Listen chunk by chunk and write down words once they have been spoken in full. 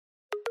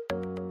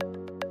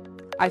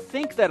I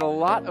think that a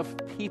lot of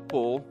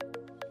people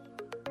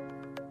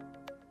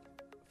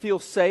feel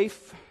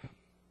safe,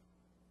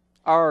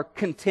 are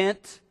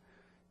content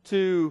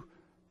to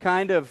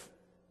kind of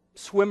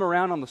swim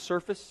around on the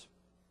surface.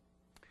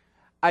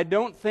 I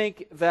don't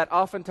think that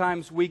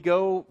oftentimes we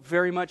go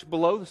very much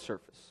below the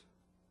surface.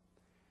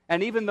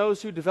 And even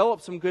those who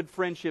develop some good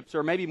friendships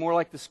are maybe more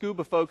like the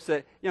scuba folks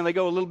that, they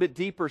go a little bit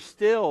deeper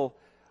still.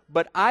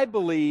 But I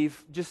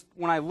believe, just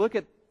when I look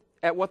at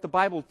what the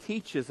Bible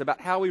teaches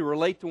about how we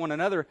relate to one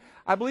another,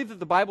 I believe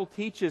that the Bible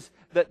teaches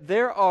that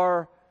there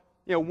are,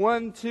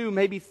 1, 2,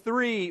 maybe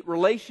 3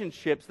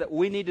 relationships that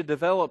we need to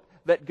develop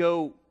that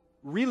go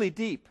really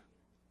deep.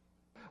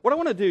 What I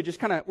want to do,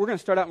 we're going to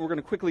start out and we're going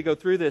to quickly go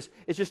through this,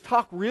 is just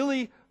talk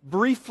really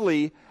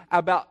briefly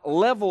about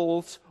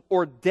levels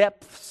or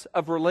depths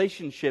of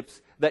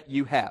relationships that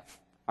you have.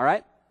 All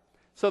right?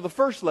 So the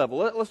first level,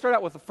 let's start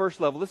out with the first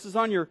level. This is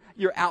on your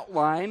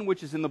outline,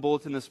 which is in the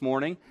bulletin this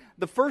morning.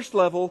 The first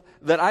level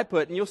that I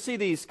put, and you'll see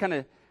these kind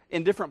of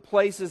in different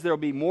places. There'll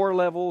be more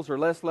levels or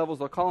less levels.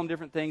 They'll call them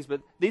different things,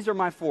 but these are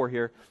my 4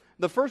 here.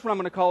 The first one I'm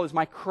going to call is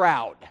my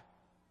crowd.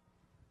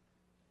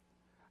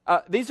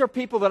 These are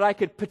people that I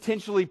could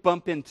potentially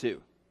bump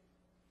into.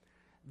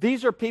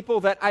 These are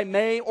people that I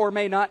may or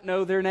may not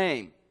know their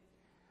name.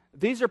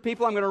 These are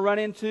people I'm going to run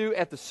into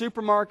at the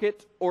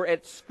supermarket or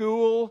at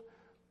school,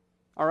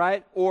 all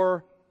right,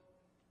 or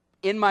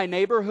in my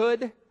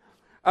neighborhood.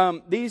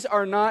 These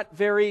are not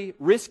very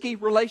risky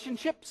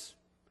relationships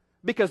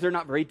because they're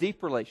not very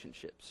deep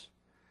relationships.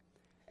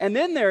 And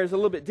then there's a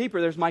little bit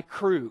deeper. There's my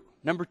crew,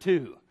 number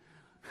 2.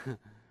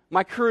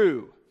 My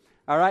crew,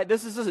 all right.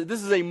 This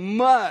is a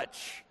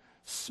much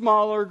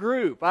smaller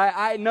group.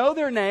 I know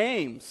their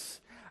names.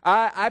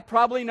 I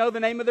probably know the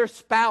name of their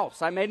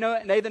spouse. I may know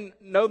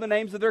the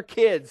names of their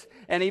kids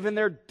and even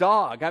their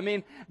dog. I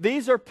mean,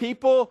 these are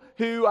people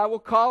who I will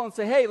call and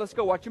say, hey, let's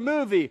go watch a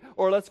movie,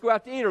 or let's go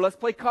out to eat, or let's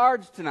play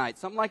cards tonight,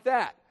 something like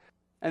that.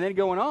 And then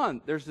going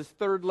on, there's this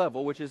third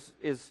level, which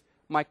is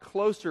my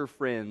closer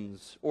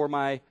friends or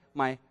my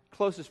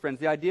closest friends.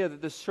 The idea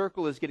that this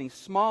circle is getting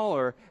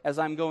smaller as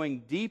I'm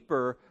going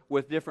deeper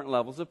with different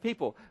levels of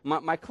people.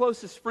 My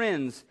closest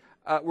friends,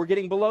 we're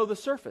getting below the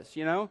surface,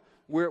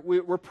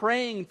 We're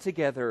praying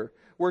together.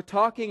 We're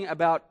talking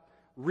about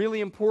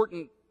really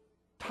important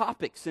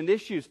topics and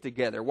issues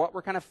together, what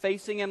we're kind of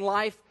facing in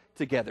life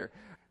together.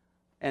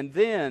 And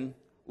then,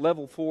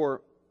 level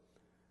 4,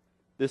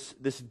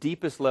 this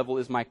deepest level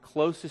is my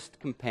closest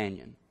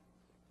companion.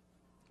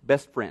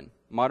 Best friend.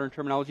 Modern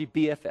terminology,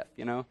 BFF,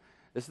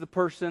 This is the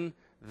person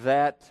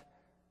that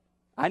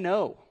I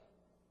know.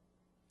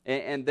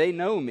 And they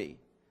know me.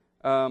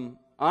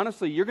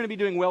 Honestly, you're going to be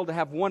doing well to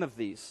have one of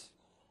these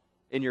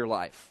in your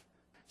life.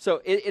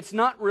 So it's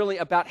not really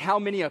about how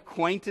many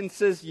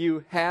acquaintances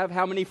you have,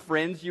 how many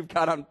friends you've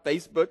got on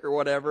Facebook or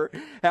whatever,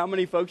 how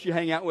many folks you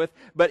hang out with.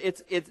 But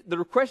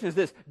the question is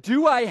this: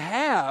 do I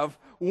have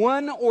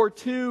 1 or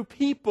 2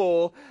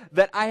 people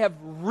that I have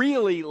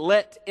really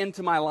let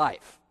into my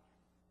life?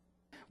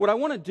 What I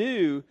want to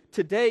do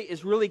today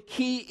is really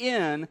key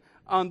in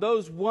on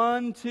those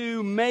 1,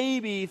 2,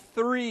 maybe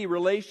 3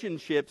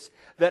 relationships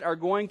that are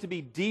going to be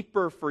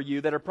deeper for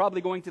you, that are probably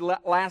going to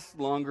last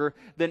longer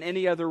than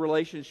any other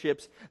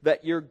relationships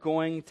that you're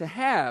going to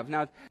have.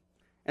 Now,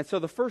 and so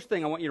the first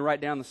thing I want you to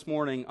write down this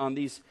morning on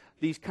these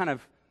kind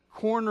of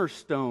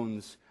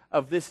cornerstones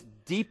of this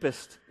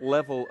deepest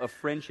level of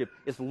friendship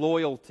is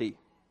loyalty.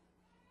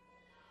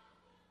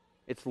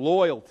 It's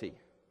loyalty.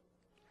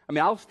 I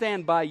mean, I'll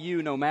stand by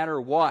you no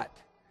matter what.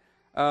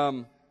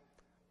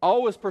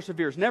 Always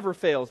perseveres, never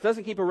fails,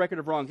 doesn't keep a record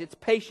of wrongs. It's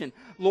patient.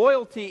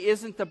 Loyalty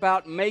isn't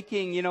about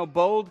making,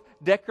 bold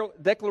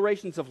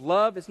declarations of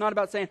love. It's not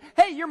about saying,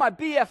 hey, you're my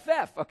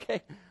BFF,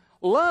 okay?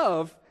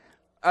 Love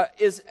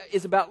is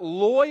about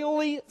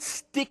loyally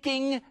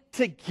sticking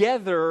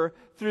together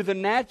through the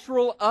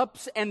natural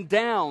ups and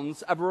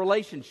downs of a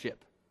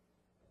relationship.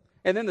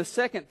 And then the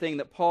second thing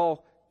that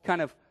Paul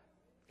kind of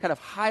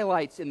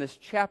highlights in this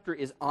chapter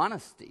is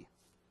honesty.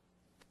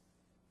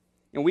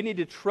 And we need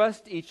to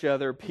trust each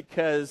other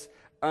because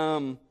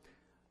we're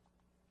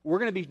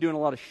going to be doing a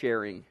lot of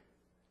sharing.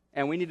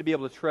 And we need to be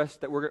able to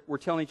trust that we're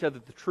telling each other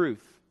the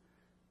truth.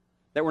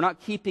 That we're not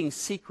keeping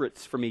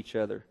secrets from each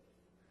other.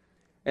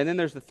 And then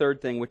there's the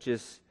third thing, which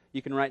is,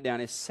 you can write down,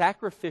 is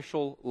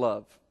sacrificial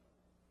love.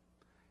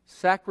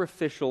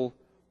 Sacrificial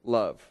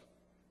love.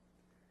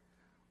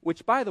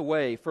 Which, by the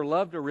way, for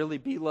love to really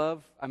be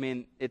love, I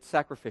mean, it's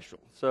sacrificial.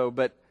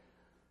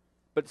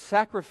 But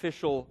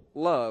sacrificial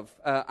love,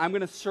 I'm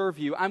going to serve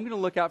you. I'm going to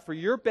look out for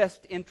your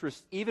best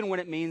interest, even when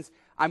it means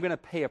I'm going to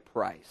pay a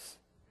price.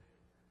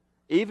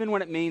 Even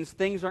when it means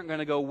things aren't going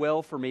to go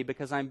well for me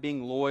because I'm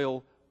being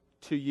loyal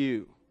to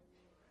you.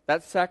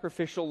 That's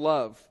sacrificial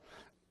love.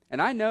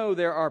 And I know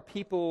there are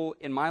people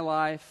in my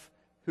life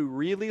who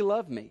really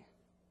love me.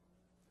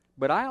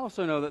 But I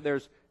also know that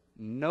there's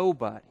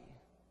nobody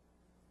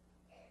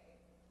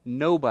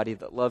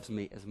that loves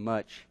me as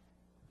much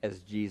as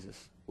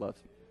Jesus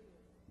loves me.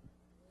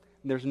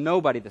 There's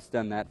nobody that's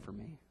done that for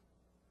me.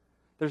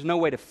 There's no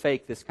way to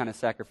fake this kind of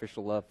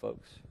sacrificial love,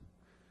 folks.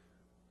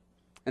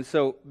 And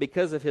so,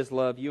 because of His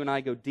love, you and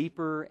I go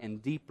deeper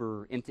and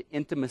deeper into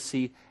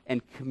intimacy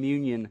and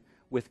communion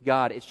with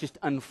God. It's just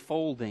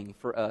unfolding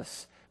for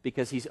us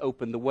because He's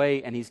opened the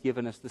way and He's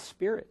given us the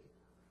Spirit.